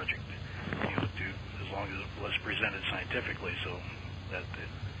great project, as long as it was presented scientifically, so that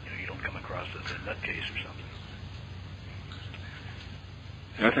you don't come across as a nutcase or something.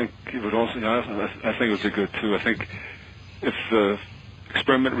 I think it would also. I think it would be good too. I think if the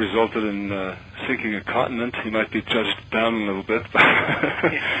experiment resulted in sinking a continent, he might be judged down a little bit. But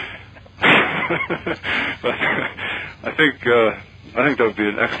I think that would be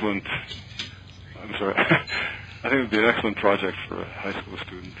an excellent. I'm sorry. I think it would be an excellent project for a high school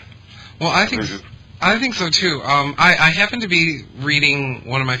student. Well, I think so too. I happen to be reading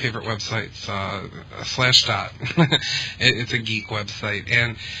one of my favorite websites, Slashdot. It's a geek website,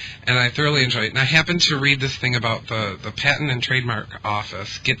 and I thoroughly enjoy it. And I happen to read this thing about the Patent and Trademark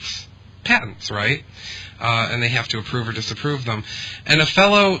Office gets patents, right? And they have to approve or disapprove them. And a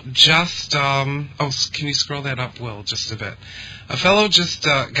fellow just can you scroll that up, Will, just a bit? A fellow just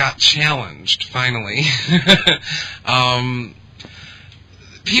got challenged finally.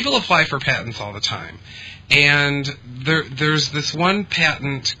 People apply for patents all the time, and there's this one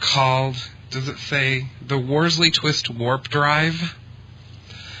patent called, does it say, the Worsley Twist Warp Drive?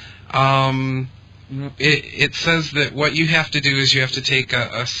 It says that what you have to do is you have to take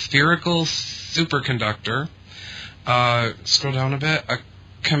a spherical superconductor, scroll down a bit, a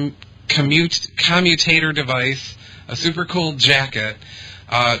commutator device, a supercooled jacket,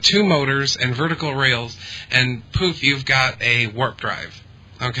 2 motors, and vertical rails, and poof, you've got a warp drive.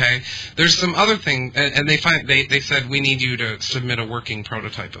 Okay, there's some other thing, and they said we need you to submit a working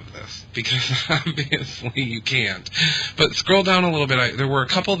prototype of this, because obviously you can't. But scroll down a little bit. There were a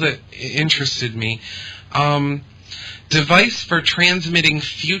couple that interested me. Device for transmitting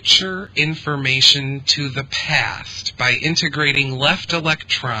future information to the past by integrating left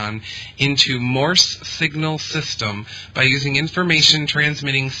electron into Morse signal system by using information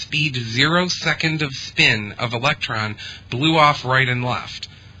transmitting speed 0 second of spin of electron, blew off right and left.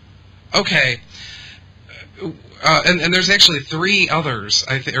 Okay, and there's actually 3 others,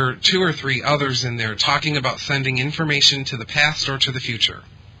 or 2 or 3 others in there talking about sending information to the past or to the future.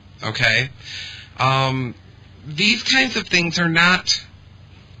 Okay, these kinds of things are not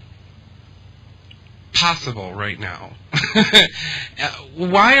possible right now.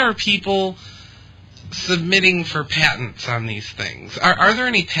 Why are people submitting for patents on these things? Are there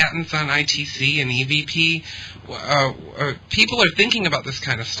any patents on ITC and EVP? People are thinking about this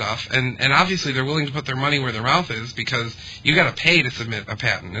kind of stuff, and obviously they're willing to put their money where their mouth is, because you got to pay to submit a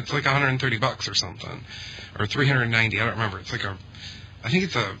patent. It's like $130 or something, or $390. I don't remember. It's like I think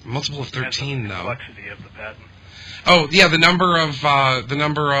it's a multiple of 13 though. The complexity of the patent. Oh yeah, the number of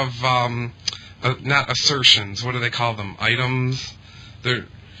not assertions. What do they call them? Items. They're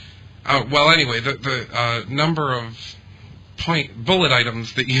well, anyway, the number of bullet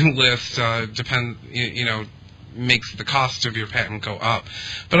items that you list makes the cost of your patent go up.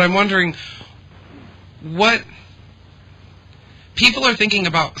 But I'm wondering what people are thinking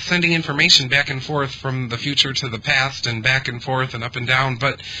about sending information back and forth from the future to the past, and back and forth and up and down.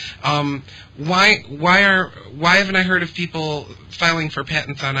 But why haven't I heard of people filing for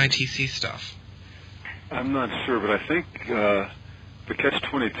patents on ITC stuff? I'm not sure, but I think the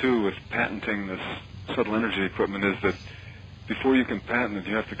catch-22 with patenting this subtle energy equipment is that before you can patent it,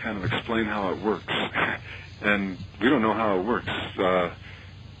 you have to kind of explain how it works. And we don't know how it works or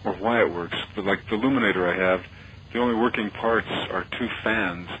why it works. But like the illuminator I have, the only working parts are 2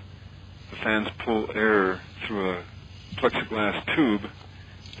 fans. The fans pull air through a plexiglass tube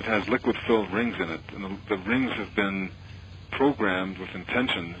that has liquid-filled rings in it. And the rings have been programmed with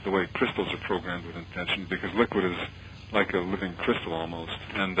intention, the way crystals are programmed with intention, because liquid is like a living crystal almost.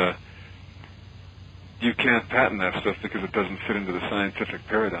 And you can't patent that stuff because it doesn't fit into the scientific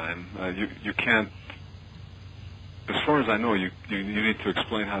paradigm. You can't, as far as I know, you need to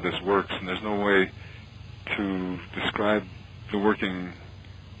explain how this works, and there's no way to describe the way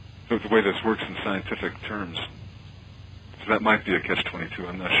this works in scientific terms. So that might be a catch-22.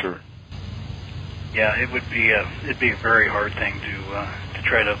 I'm not sure. Yeah, it'd be a very hard thing to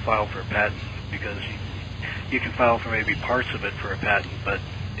try to file for a patent, because you can file for maybe parts of it for a patent, but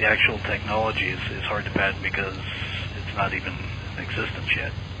the actual technology is hard to patent because it's not even in existence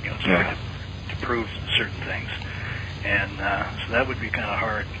yet. It's hard to prove certain things, and so that would be kind of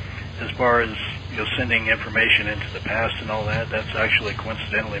hard. As far as sending information into the past and all that, that's actually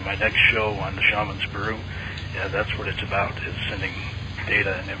coincidentally my next show on the Shaman's Brew. Yeah, that's what it's about, is sending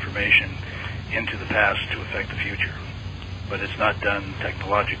data and information into the past to affect the future. But it's not done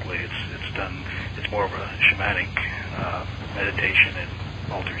technologically. It's more of a shamanic meditation and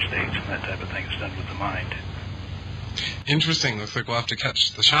altered states and that type of thing. It's done with the mind. Interesting. Looks like we'll have to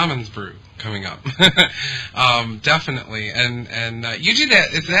catch the Shaman's Brew coming up. Definitely. And you do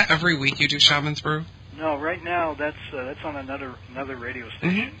that. Is that every week you do Shaman's Brew? No, right now that's on another radio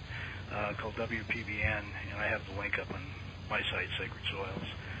station called WPBN, and I have the link up on my site, Sacred Soils.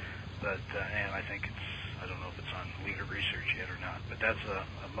 But and I think I don't know if it's on Leader Research yet or not, but that's a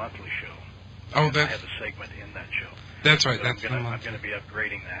monthly show. Oh, I have a segment in that show. That's right. So I'm going to be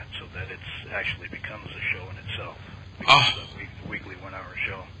upgrading that so that it actually becomes a show in itself. It's a weekly 1-hour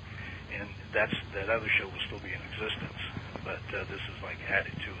show, and that other show will still be in existence, but this is like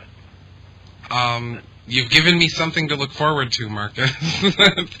added to it. You've given me something to look forward to, Marcus.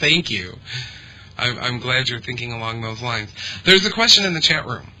 Thank you. I'm glad you're thinking along those lines. There's a question in the chat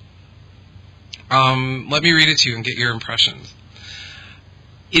room. Let me read it to you and get your impressions.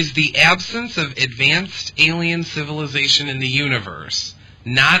 Is the absence of advanced alien civilization in the universe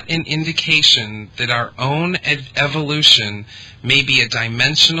not an indication that our own evolution may be a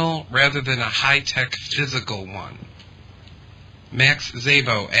dimensional rather than a high-tech physical one? Max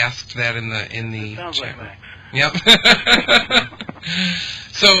Zabo asked that in the sounds chat. Like Max.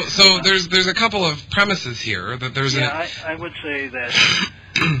 So there's a couple of premises here that there's. I would say that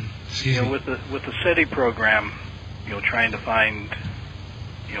with the SETI program, trying to find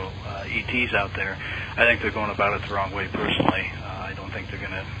ETs out there, I think they're going about it the wrong way. Personally, I don't think they're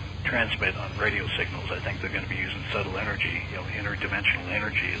going to transmit on radio signals. I think they're going to be using subtle energy. Interdimensional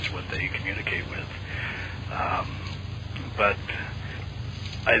energy is what they communicate with. But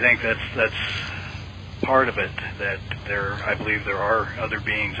I think that's part of it. That I believe there are other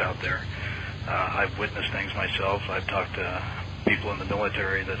beings out there. I've witnessed things myself. I've talked to people in the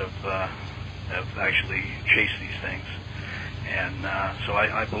military that have actually chased these things. And so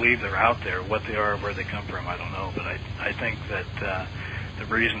I believe they're out there. What they are, where they come from, I don't know. But I think that the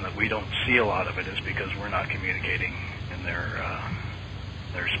reason that we don't see a lot of it is because we're not communicating in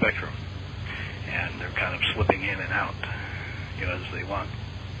their spectrum, and they're kind of slipping in and out, as they want.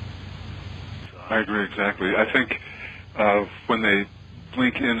 So, I agree exactly. I think when they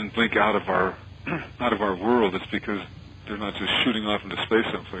blink in and blink out of our world, it's because they're not just shooting off into space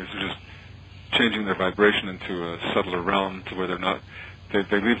someplace. They're just changing their vibration into a subtler realm to where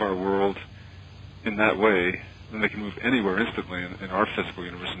they leave our world in that way, and they can move anywhere instantly in our physical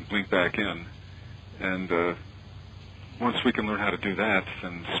universe and blink back in. And once we can learn how to do that,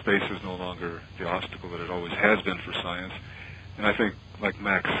 then space is no longer the obstacle that it always has been for science. And I think, like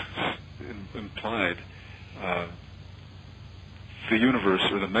Max implied, the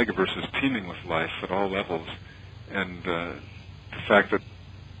universe or the megaverse is teeming with life at all levels, and the fact that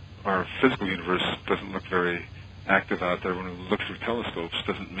our physical universe doesn't look very active out there when we look through telescopes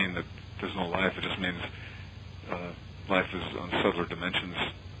doesn't mean that there's no life. It just means life is on subtler dimensions.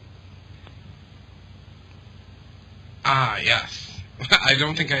 Ah, yes. I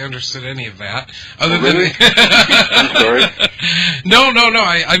don't think I understood any of that. Other really? than I'm sorry. No.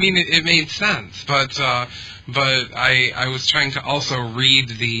 I mean, it made sense, but I was trying to also read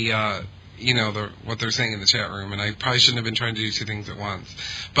the what they're saying in the chat room, and I probably shouldn't have been trying to do two things at once.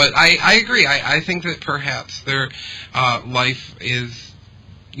 But I agree. I think that perhaps their life is,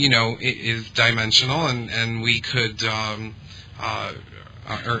 is dimensional, and we could, or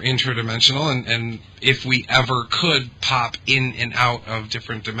interdimensional, and if we ever could pop in and out of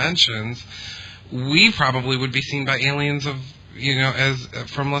different dimensions, we probably would be seen by aliens of, as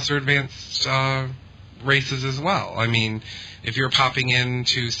from lesser advanced races as well. I mean, if you're popping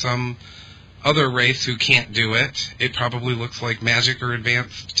into some other race who can't do it, it probably looks like magic or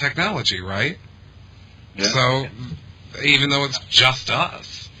advanced technology, right? Yeah. So, even though it's just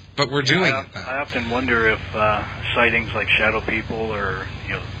us, but we're doing it then. I often wonder if sightings like shadow people or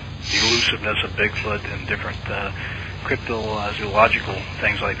the elusiveness of Bigfoot and different cryptozoological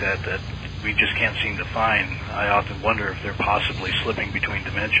things like that we just can't seem to find. I often wonder if they're possibly slipping between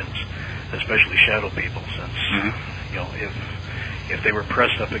dimensions, especially shadow people, since if they were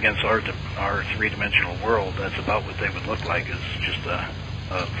pressed up against our three-dimensional world, that's about what they would look like, is just a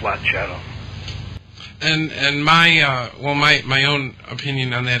flat shadow. And my own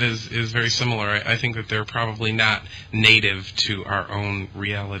opinion on that is very similar. I think that they're probably not native to our own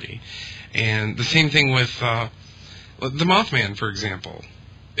reality. And the same thing with the Mothman, for example.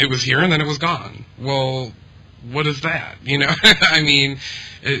 It was here and then it was gone. Well, what is that? You know, I mean,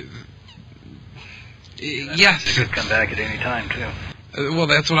 yes. It could come back at any time, too. Well,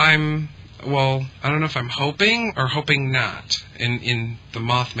 that's what I don't know if I'm hoping or hoping not in the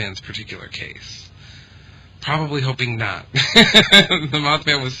Mothman's particular case. Probably hoping not. The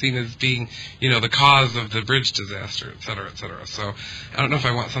Mothman was seen as being, the cause of the bridge disaster, et cetera, et cetera. So I don't know if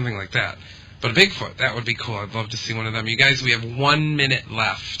I want something like that. But a Bigfoot, that would be cool. I'd love to see one of them. You guys, we have 1 minute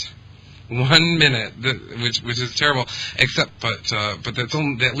left. 1 minute, which is terrible. But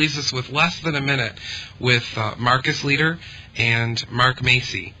that leaves us with less than a minute with Marcus Leader and Mark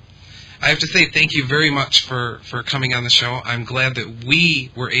Macy. I have to say thank you very much for coming on the show. I'm glad that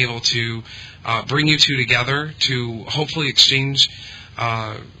we were able to bring you two together to hopefully exchange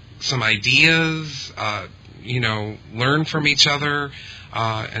some ideas, learn from each other,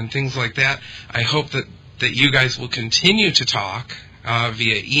 and things like that. I hope that you guys will continue to talk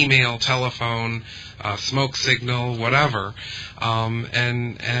via email, telephone, smoke signal, whatever,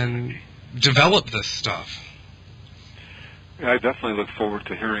 and develop this stuff. Yeah, I definitely look forward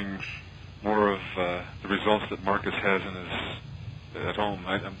to hearing more of the results that Marcus has in at home.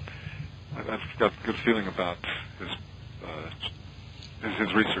 I've got a good feeling about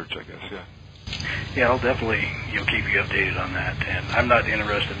his research, I guess. Yeah. Yeah, I'll definitely keep you updated on that. And I'm not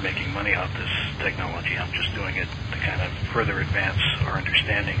interested in making money off this technology. I'm just doing it to kind of further advance our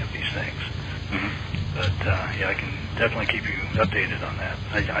understanding of these things. Mm-hmm. But I can definitely keep you updated on that.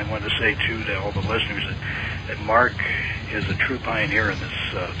 I want to say too to all the listeners that Mark is a true pioneer in this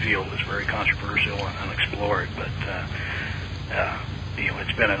field. It's very controversial and unexplored, but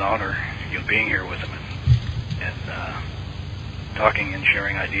it's been an honor being here with him and talking and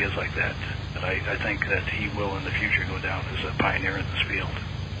sharing ideas like that. But I think that he will in the future go down as a pioneer in this field.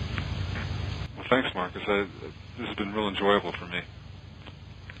 Well, thanks, Marcus. This has been real enjoyable for me.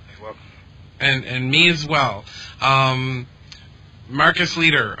 You're welcome. And me as well. Marcus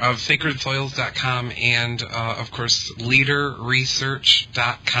Leader of sacredsoils.com and, of course,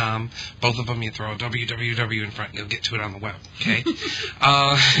 leaderresearch.com. Both of them you throw a www in front, you'll get to it on the web, okay?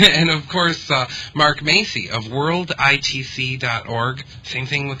 And, of course, Mark Macy of worlditc.org. Same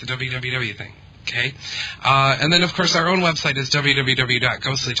thing with the www thing, okay? And then, of course, our own website is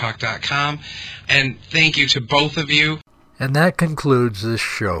www.ghostlytalk.com. And thank you to both of you. And that concludes this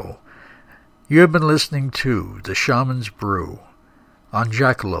show. You have been listening to The Shaman's Brew on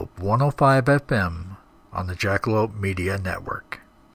Jackalope 105 FM on the Jackalope Media Network.